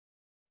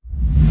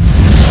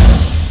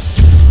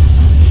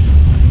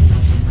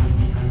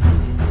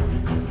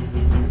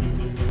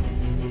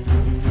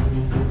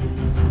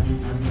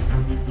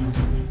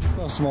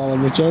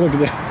smiling, Richo. Look at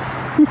that.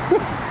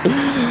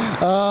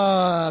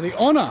 The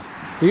honour,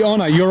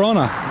 your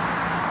honour.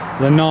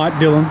 The knight,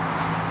 Dylan.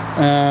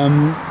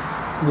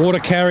 Water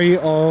carry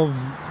of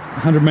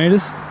 100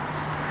 metres.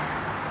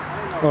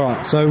 All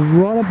right, so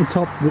right up the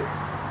top, you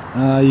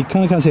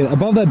kind of can't see it.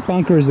 Above that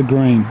bunker is the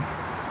green.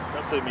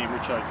 That's me,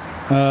 Richo.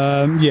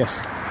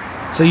 Yes.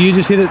 So you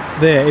just hit it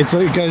there. It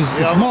goes.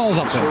 It's miles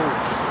up there.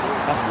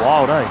 That's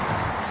wild, eh?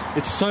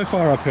 It's so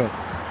far uphill.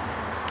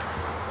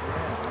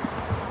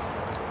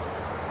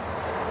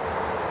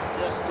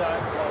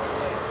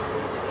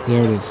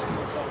 There it is.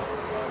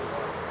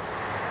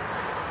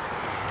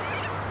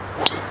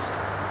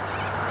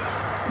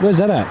 Where's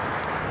that at?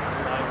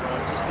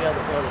 Just the other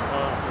side of the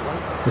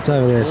path. It's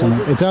over there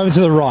somewhere. It's over to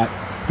the right.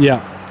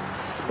 Yeah.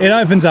 It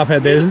opens up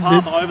out there. There's a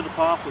path over the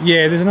path.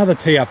 Yeah, there's another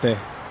T up there.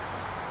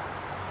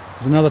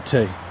 There's another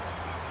T.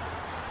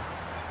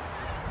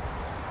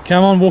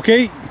 Come on,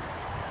 Wookie.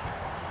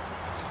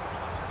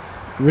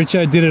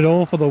 Richo did it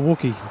all for the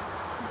Wookie.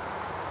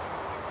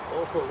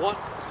 All for what?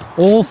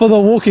 All for the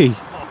Wookie.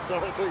 Oh,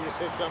 sorry, I thought you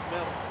said something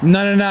else.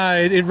 No.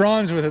 It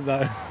rhymes with it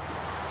though.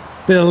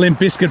 Bit of Limp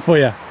Biscuit for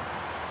you.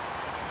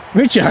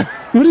 Richo,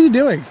 what are you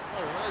doing? I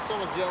don't know,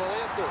 someone's yelling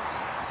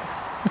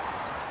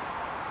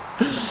out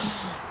to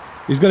us.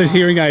 He's got his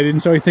hearing aid in,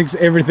 so he thinks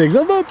everything's,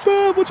 I'm not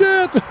bad, watch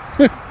out.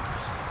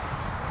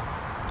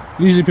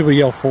 Usually people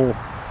yell 4.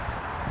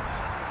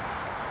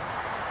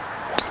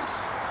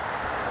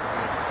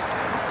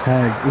 It's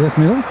tagged. Is that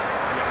middle? Yeah,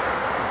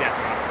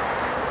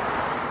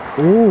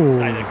 definitely. Ooh.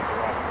 Stay there 'cause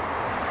they're off.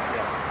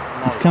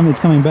 Yeah. It's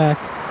coming back.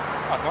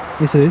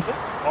 Yes, it is.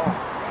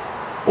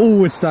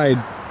 Oh, it stayed.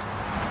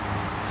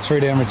 3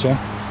 down, Richo.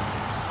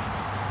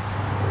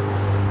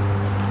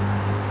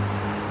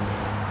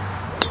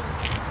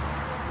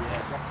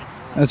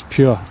 That's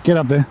pure. Get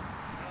up there.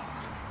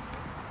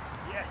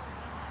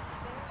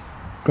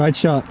 Great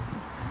shot.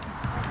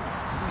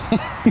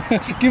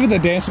 Give it the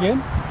dance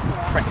again.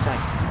 Crank the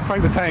tank.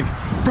 Break the tank.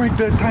 Break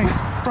the tank.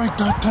 Break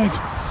the tank.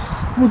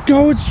 We're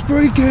going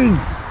streaking.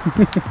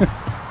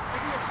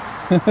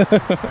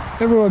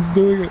 Everyone's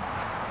doing it.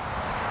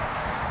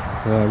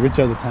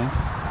 Richo the tank.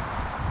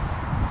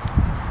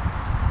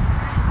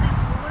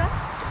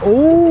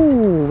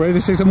 Oh, ready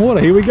to see some water.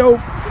 Here we go.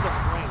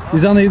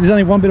 There's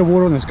only one bit of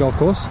water on this golf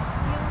course,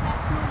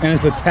 and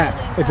it's the tap.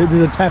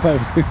 There's a tap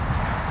over here.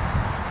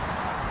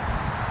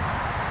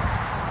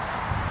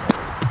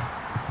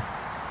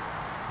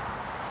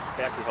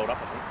 They actually hold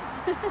up, I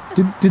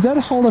think. Did that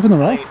hold up in the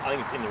rough? I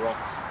think it's in the rock.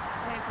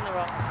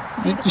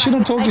 You should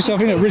have talked yourself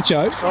in it,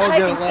 Richo.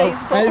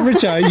 Hey,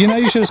 Richo, you know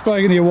you should have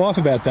spoken to your wife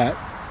about that.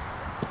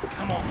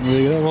 Come on.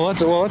 Well,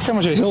 that's how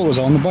much a hill was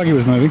on. The buggy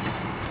was moving.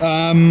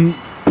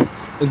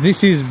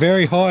 This is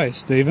very high,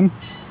 Stephen.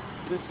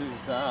 This is,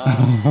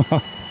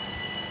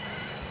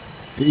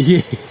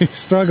 Yeah,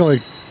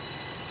 struggling.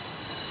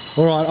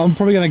 Alright, I'm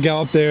probably going to go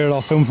up there and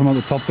I'll film from at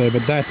the top there,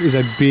 but that is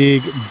a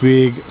big,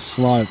 big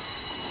slope.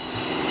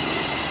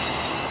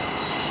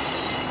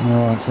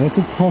 Alright, so it's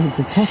a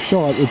tough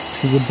shot. It's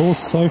because the ball's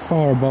so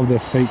far above their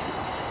feet.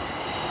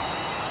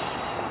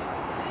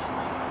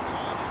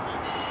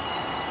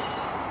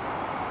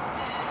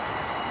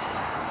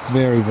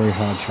 Very, very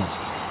hard shot.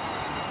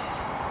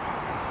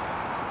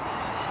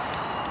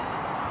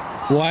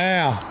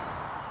 Wow.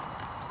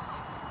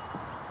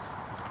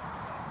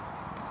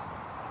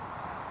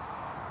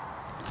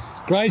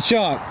 Great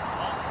shot.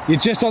 You're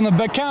just on the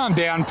back. Calm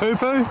down,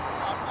 poo-poo.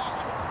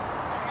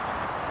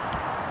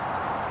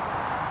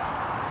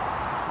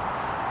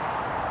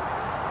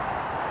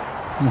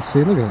 Let's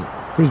see, look at it.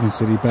 Brisbane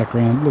City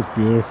background. Looks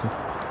beautiful.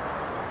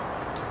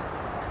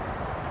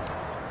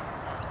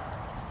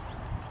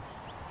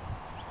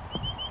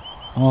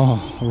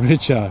 Oh,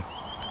 Richo.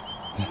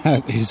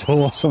 That is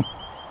awesome.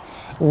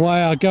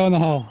 Wow, go in the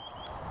hole.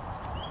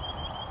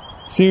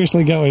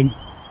 Seriously, go in.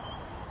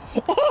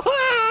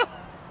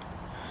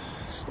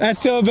 That's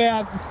to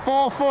about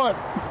 4 foot.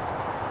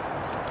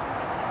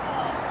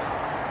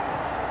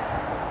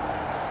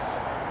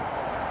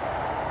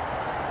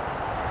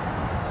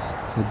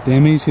 So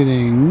Demi's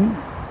hitting.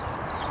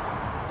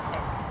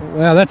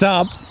 Wow, that's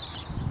up.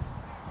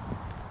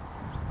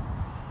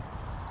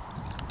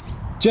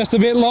 Just a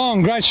bit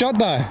long. Great shot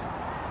though.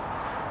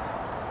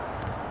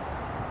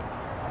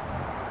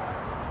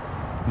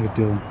 Look at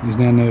Dylan. He's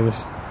now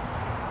nervous.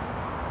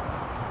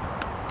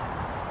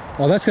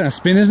 Oh, that's going to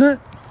spin, isn't it?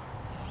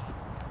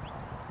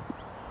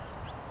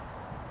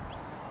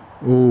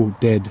 Ooh,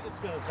 dead. It's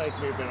going to take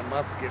me about a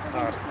month to get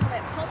past.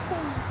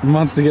 A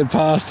month to get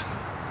past.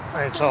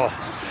 And so,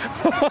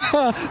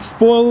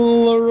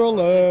 Spoiler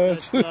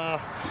alert!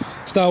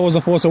 Star Wars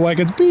The Force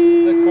Awakens.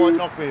 Beep. that quite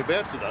knocked me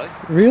about today.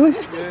 Really?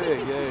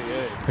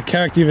 Yeah. A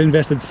character you've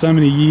invested so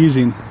many years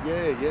in.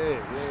 Yeah.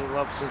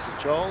 Loved since a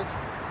child.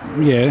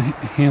 Yeah,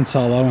 Han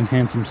Solo and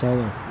Handsome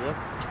Solo. Yep.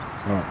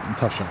 Alright,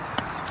 tough shot.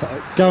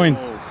 Go in.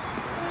 Oh.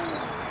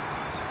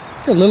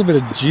 Got a little bit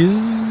of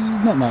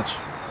jizz, not much.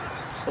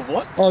 Of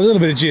what? Oh, a little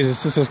bit of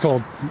jizz, this is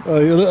called. A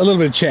little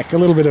bit of check, a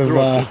little bit of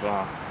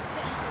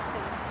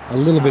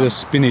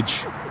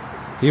spinach.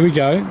 Here we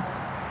go.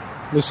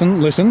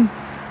 Listen, listen,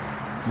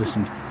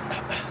 listen.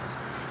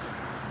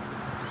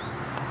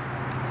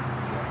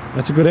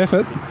 That's a good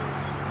effort.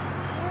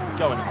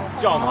 Go in the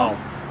hole. Go in the hole.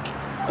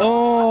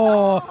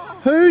 Oh,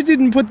 who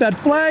didn't put that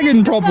flag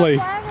in properly?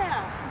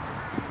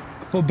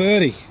 For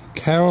birdie.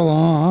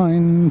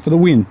 Caroline for the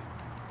win.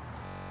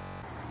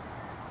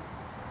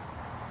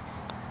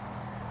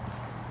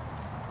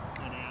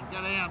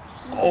 Go down.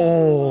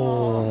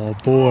 Oh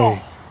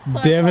boy, so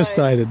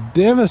devastated,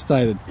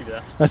 devastated. Give it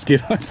that. That's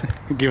given.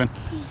 Given.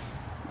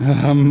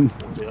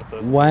 Wouldn't be that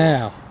person.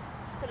 Wow,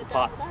 Could have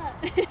done with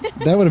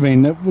that. that would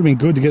have been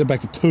good to get it back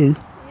to 2.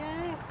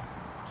 Yeah.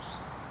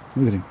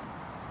 Look at him.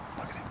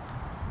 Look at him.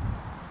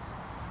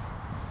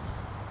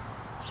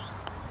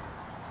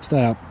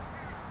 Stay up.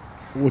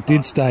 Oh, it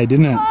did stay,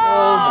 didn't it?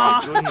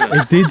 Oh my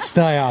goodness. It did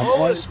stay up.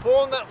 Oh, the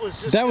spawn, that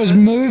was just... That was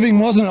moving,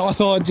 wasn't it? I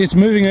thought it's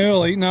moving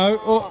early. No.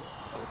 Oh.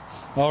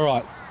 All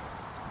right.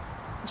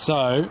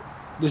 So,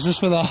 this is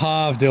for the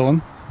halve,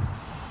 Dylan.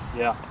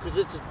 Yeah. Because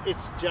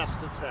it's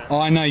just a tap. Oh,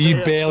 I know, you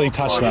Yeah, barely it's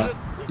not touched quite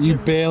that. it. You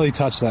barely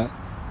touched that.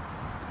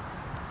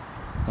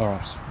 All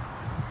right.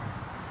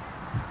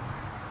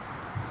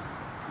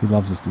 He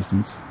loves this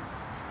distance.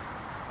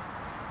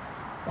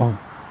 Oh.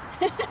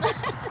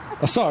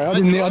 Oh, sorry, I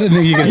didn't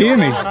think you could hear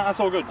me. No, no, that's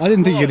all good. I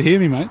didn't think you could hear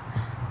me, mate.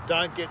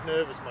 Don't get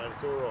nervous, mate.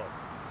 It's all right.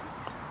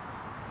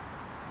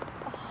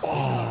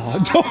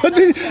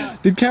 Oh,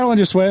 did Caroline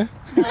just swear?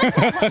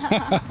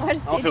 I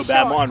feel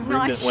bad. Mine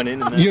rimmed it, went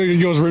in, and then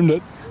Yours rimmed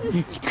it. we'll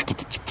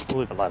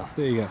leave it later.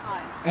 There you go.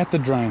 At the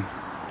drain.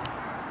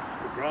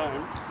 The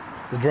drone.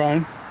 The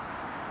drone.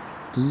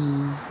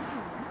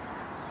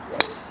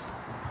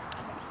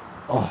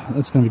 Oh,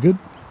 that's going to be good.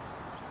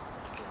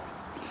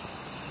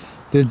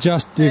 Did it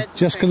just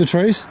kill the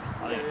trees?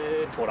 I think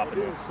it caught up in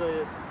there.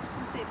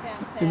 See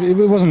it.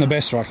 It wasn't the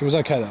best strike. It was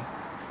okay though,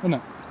 wasn't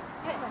it?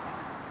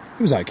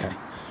 It was okay.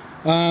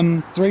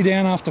 3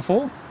 down after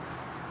 4.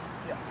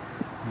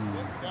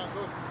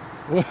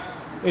 Well,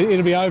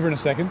 it'll be over in a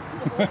second.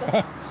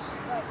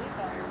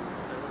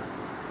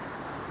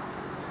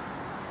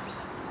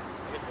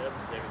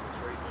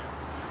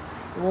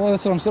 Well,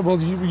 that's what I'm saying.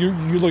 Well, you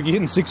look, you're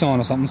hitting 6 on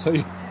or something, so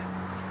you...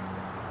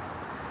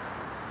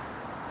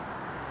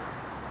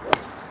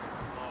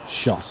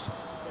 Shot.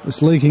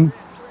 It's leaking.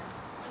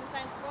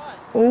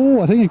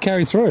 Oh, I think it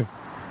carried through.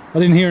 I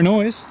didn't hear a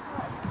noise.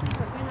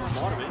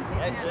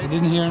 I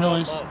didn't hear a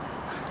noise.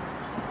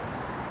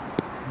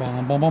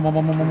 Bum, bum, bum, bum, bum,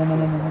 bum, bum, bum, bum,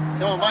 bum.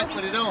 Come on, mate.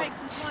 What are you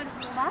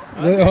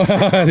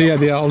doing? Yeah,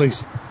 the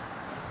oldies.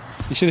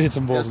 You should have hit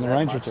some balls in the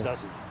range, Much, Richo.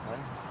 does he?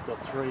 Got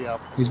 3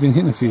 up. He's been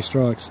hitting a few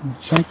strikes.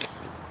 Shank.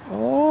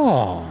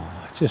 Oh,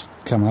 just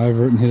come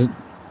over it and hit it.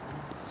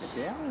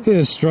 Hit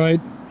it straight.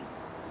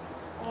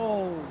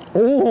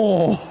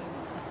 Oh.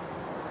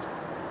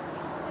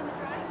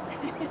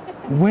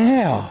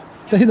 Wow.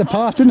 They hit the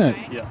path, didn't it?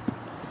 Yeah.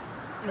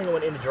 I think it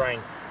went in the drain.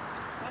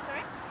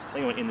 I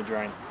think it went in the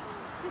drain.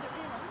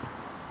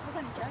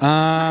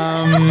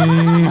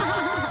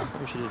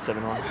 We should hit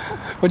 7-9.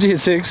 What'd you hit,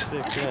 6? 6,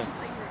 yeah.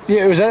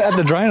 Yeah, it was at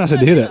the drain. I said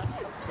to hit it.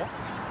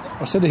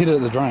 I said to hit it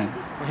at the drain.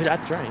 I hit it at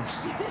the drain.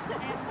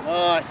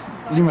 Nice.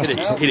 You must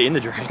Hit have it in the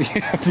drain. you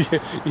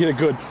hit it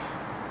good.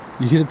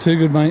 You hit it too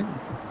good, mate.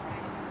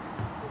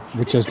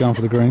 Richo's going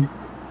for the green.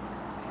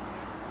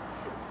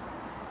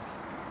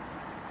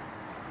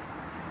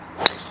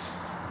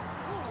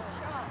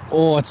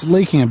 Oh, it's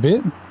leaking a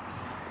bit.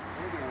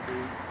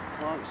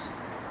 Close.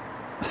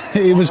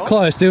 It was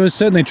close. There was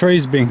certainly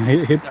trees being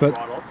hit, but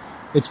Right off.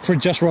 it's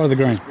just right of the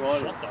green.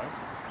 Right. Shot though.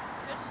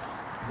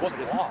 What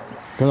the wow.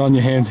 Good on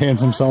your hands,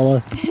 handsome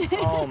solo.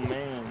 Oh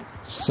man.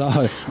 So,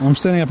 I'm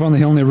standing up on the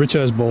hill near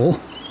Richo's ball.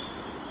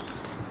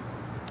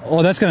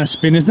 Oh, that's going to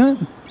spin, isn't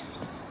it?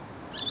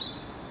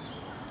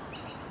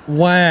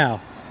 Wow.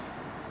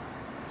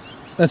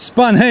 That's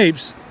spun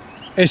heaps.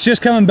 It's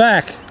just coming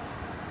back.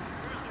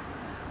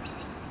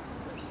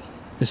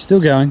 It's still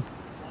going.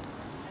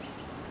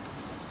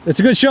 It's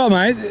a good shot,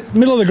 mate.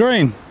 Middle of the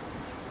green.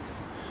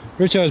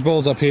 Richo's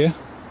ball's up here.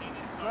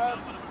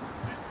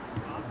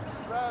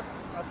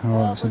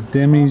 Alright, so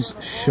Demi's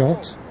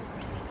shot.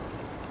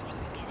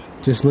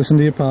 Just listen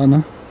to your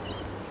partner.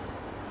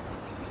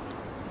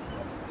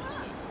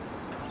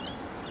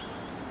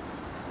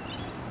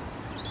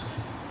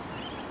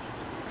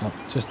 Oh,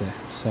 just there.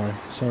 Sorry.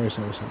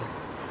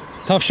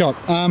 Tough shot.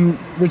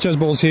 Richo's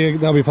ball's here.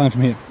 They'll be playing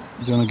from here.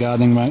 Doing the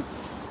gardening, mate.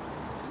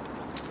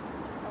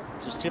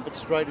 Just tip it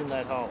straight in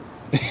that hole.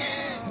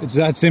 It's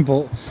that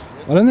simple.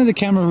 I don't think the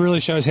camera really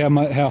shows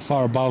how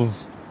far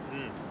above,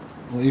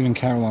 well, even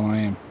Caroline I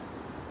am.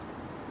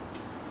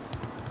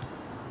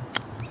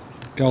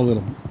 Go a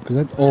little, because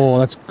that. Oh,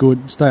 that's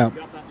good. Stay up.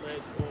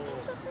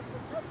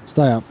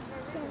 Stay up.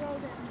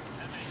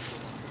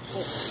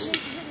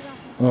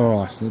 All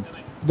right. So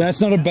that's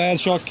not a bad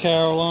shot,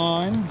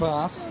 Caroline,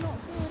 but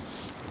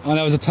oh,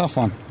 that was a tough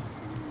one.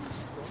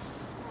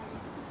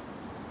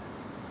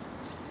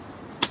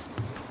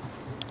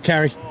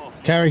 Carry.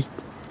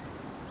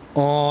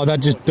 Oh,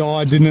 that just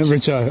died, didn't it,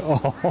 Richo?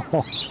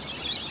 Oh.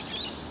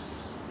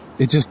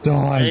 It just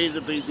died. Need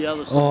to be the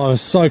other side. Oh, it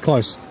was so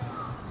close.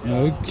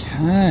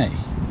 Okay.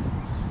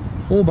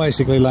 All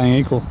basically laying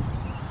equal.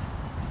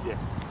 Yeah.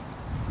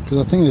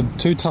 Because I think they're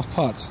two tough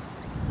putts.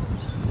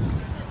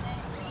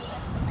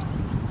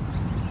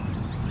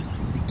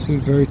 Two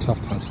very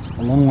tough putts. It's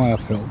a long way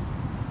uphill.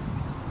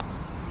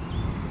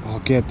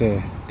 I'll get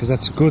there, because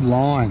that's a good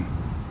line.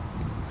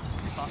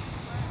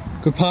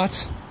 Good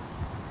putt.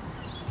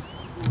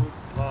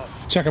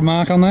 Chuck a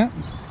mark on that.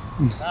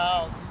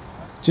 No.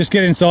 Just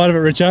get inside of it,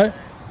 Richo.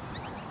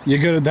 You're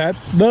good at that.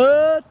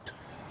 But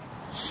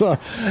so,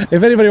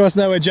 if anybody wants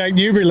to know where Jake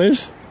Newbury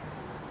lives,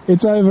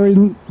 it's over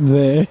in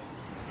there.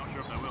 Not sure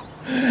if they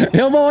will.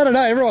 Yeah, well, I don't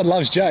know. Everyone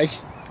loves Jake.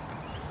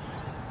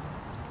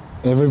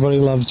 Everybody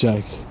loves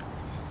Jake.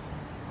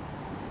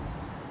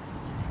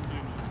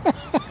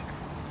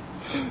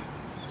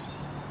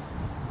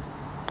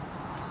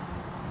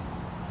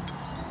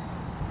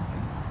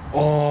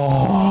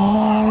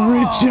 Oh,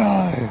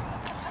 Richo!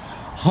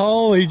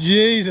 Holy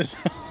Jesus!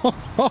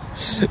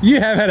 You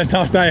have had a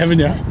tough day, haven't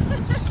you?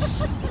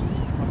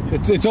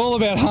 It's all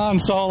about Han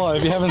Solo.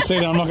 If you haven't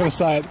seen it, I'm not going to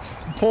say it.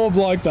 Poor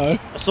bloke, though.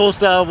 I saw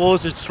Star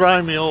Wars, it's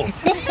thrown me off.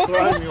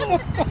 Thrown me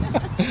off.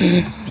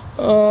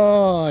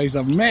 Oh, he's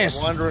a mess.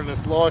 I'm wondering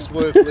if life's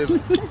worth living.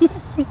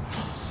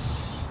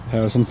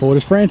 Harrison Ford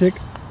is frantic.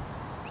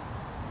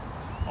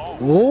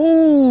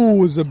 Oh,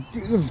 there's a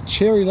bit of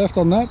cherry left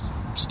on that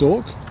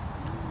stalk.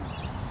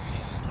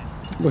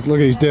 Look,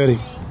 he's dirty.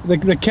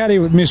 The caddy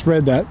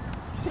misread that.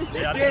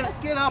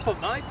 Get up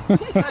it, mate.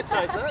 Don't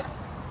take that.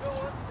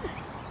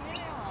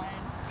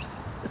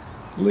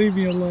 Leave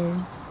me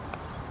alone.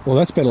 Well,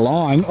 that's better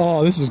line.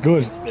 Oh, this is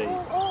good.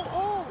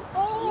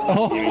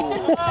 Oh.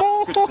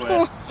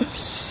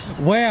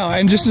 Wow,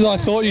 and just as I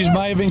thought you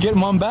may have been getting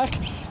one back,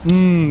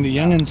 the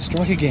young'uns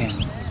strike again.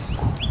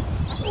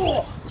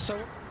 Oh,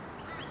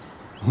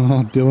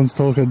 Dylan's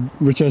talking,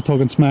 Richo's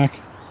talking smack.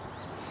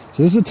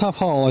 So this is a tough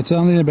hole. It's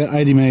only about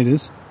 80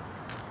 metres.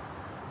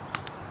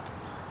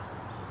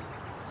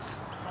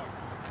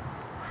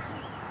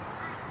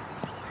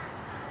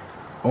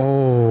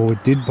 Oh,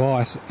 it did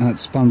bite and it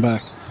spun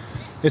back.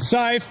 It's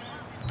safe.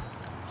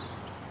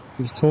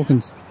 He was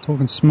talking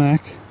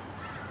smack.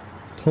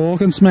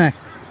 Talking smack.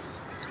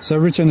 So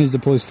Richo needs to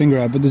pull his finger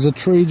out, but there's a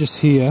tree just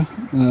here.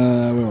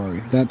 Where are we?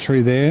 That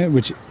tree there,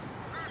 which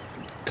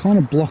kind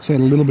of blocks out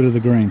a little bit of the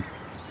green.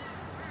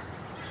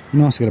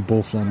 Nice to get a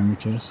ball flight on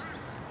Richo's.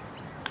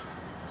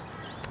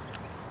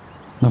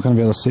 Not going to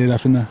be able to see it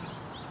up in there.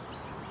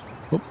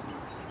 Oop.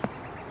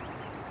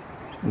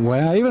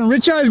 Wow, even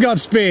Richo's got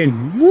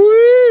spin.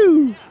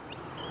 Woo!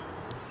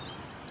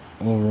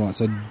 Alright,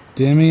 so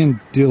Demi and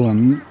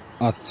Dylan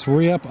are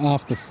 3 up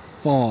after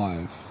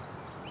 5.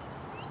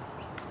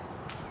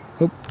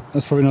 Oop,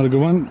 that's probably not a good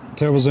one.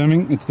 Terrible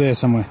zooming. It's there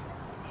somewhere.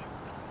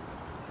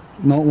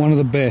 Not one of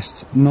the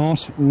best.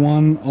 Not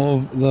one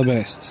of the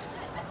best.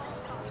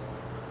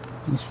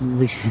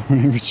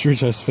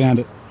 Richo's found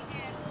it.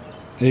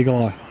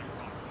 Eagle eye.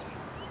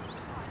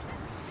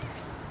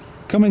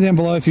 Comment down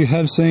below if you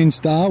have seen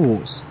Star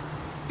Wars.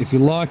 If you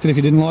liked it, if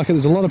you didn't like it.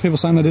 There's a lot of people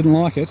saying they didn't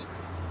like it.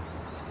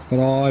 But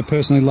I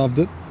personally loved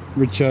it.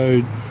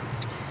 Richo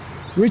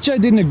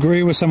didn't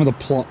agree with some of the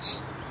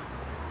plots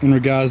in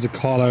regards to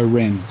Kylo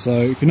Ren.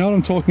 So if you know what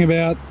I'm talking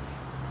about...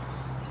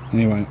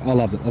 Anyway, I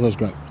loved it. I thought it was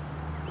great.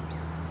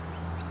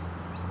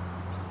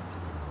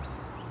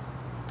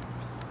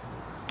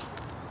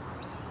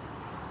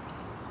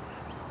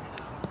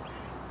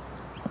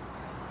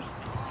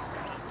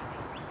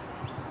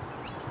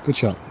 Good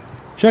shot.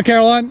 Shot,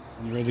 Caroline.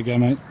 You ready to go,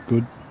 mate?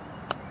 Good.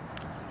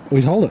 Oh,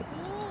 he's hold it.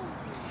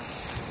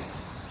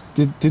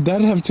 Did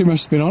that have too much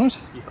spin on it?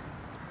 Yeah.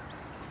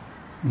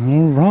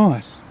 All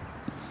right.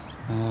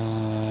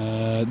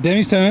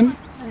 Demi's turn.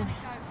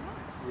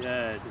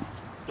 Yeah, it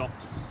stopped.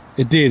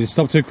 It did. It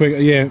stopped too quick.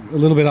 Yeah, a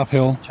little bit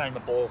uphill. Chained the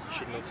ball.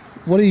 Shouldn't have.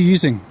 What are you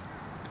using?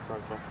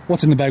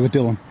 What's in the bag with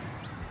Dylan?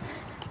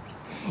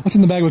 What's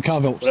in the bag with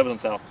Carl Phillips? Whatever them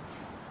fell.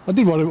 I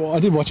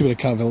did watch a bit of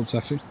Carl Phillips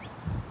actually.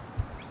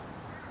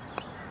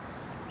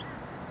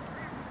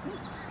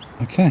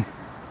 Okay.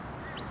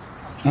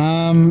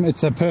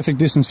 It's that perfect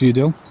distance for you,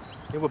 Dill.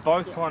 Yeah, we're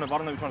both kind of, I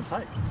don't know which one to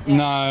take.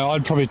 No,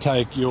 I'd probably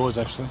take yours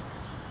actually.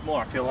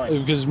 More uphill, eh?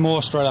 Because it's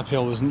more straight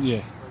uphill, isn't it?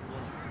 Yeah.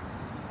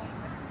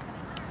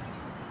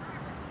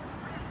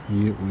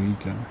 Here we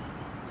go.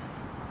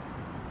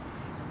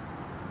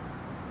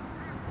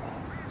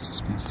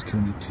 Suspense is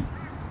killing me, Tim.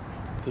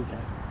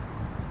 TK.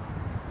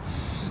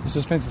 The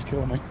suspense is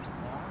killing me.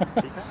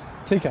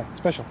 TK,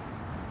 special.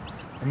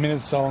 A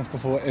minute's silence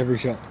before every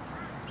shot.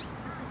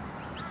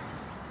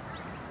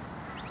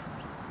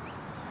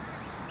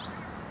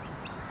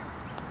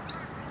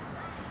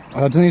 I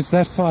don't think it's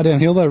that far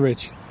downhill though,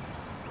 Rich.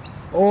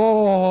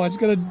 Oh, it's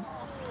gonna...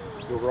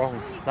 You're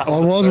wrong. I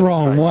was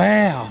wrong,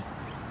 wow.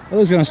 I thought it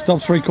was gonna stop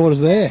 3/4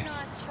 there.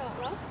 Nice shot,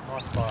 Rob.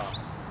 Nice par.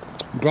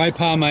 Great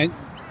par, mate.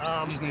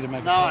 You just need to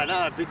make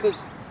No, because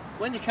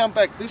when you come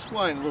back this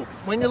way and look,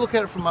 when you look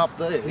at it from up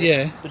there,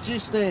 Yeah. but you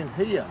stand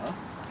here,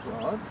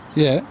 right,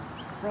 Yeah.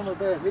 from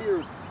about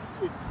here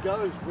it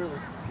goes really.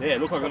 Yeah,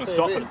 it looked like I'm going to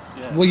stop it.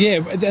 Yeah. Well, yeah,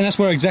 and that's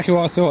where exactly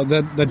what I thought.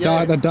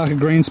 The darker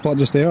green spot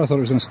just there, I thought it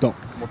was going to stop.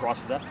 What price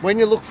is that? When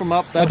you look from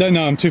up that, I don't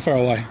know, I'm too far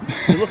away.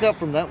 you look up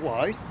from that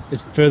way,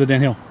 It's further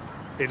downhill.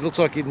 it looks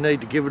like you'd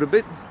need to give it a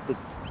bit, but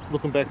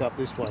looking back up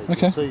this way, you Okay.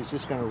 can see it's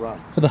just going to run.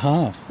 For the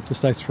half, to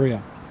stay 3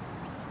 up.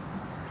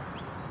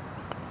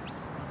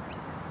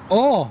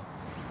 Oh!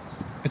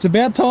 It's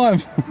about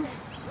time.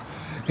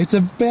 It's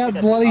about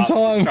bloody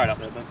time. Straight up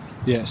there, then.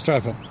 Yeah,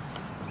 straight up.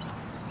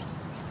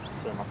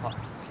 Set my pup.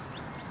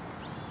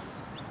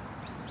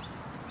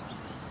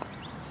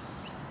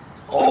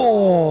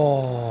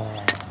 Oh!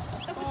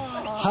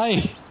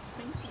 Hey!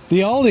 The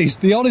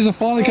oldies have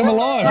finally come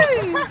alive.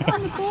 Oh my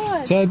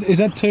god. So is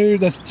that 2?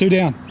 That's 2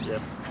 down.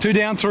 Yep. 2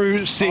 down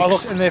through 6. Oh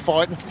look, and they're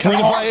fighting. It's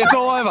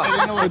all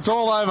over. It's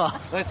all over.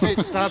 That's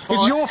it, start fighting.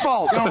 It's your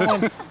fault. Go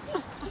on.